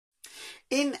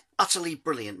In Utterly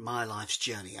Brilliant, My Life's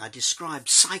Journey, I described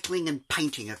cycling and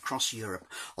painting across Europe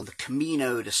on the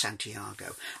Camino de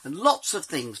Santiago, and lots of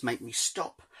things make me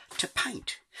stop to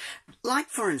paint. Like,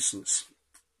 for instance,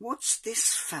 what's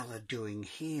this fella doing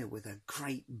here with a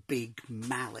great big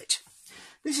mallet?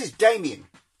 This is Damien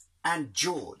and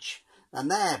George,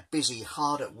 and they're busy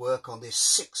hard at work on this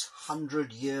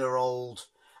 600-year-old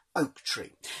oak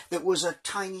tree that was a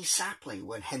tiny sapling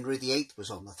when Henry VIII was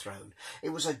on the throne. It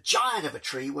was a giant of a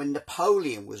tree when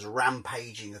Napoleon was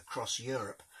rampaging across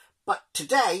Europe. But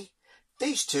today,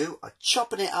 these two are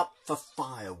chopping it up for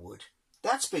firewood.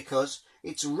 That's because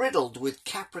it's riddled with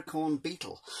Capricorn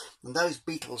beetle, and those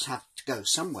beetles have to go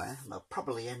somewhere, and they'll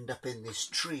probably end up in this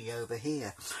tree over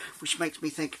here, which makes me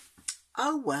think,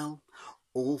 oh well,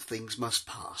 all things must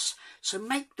pass, so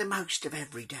make the most of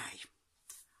every day.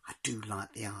 I do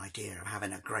like the idea of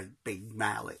having a great big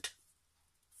mallet.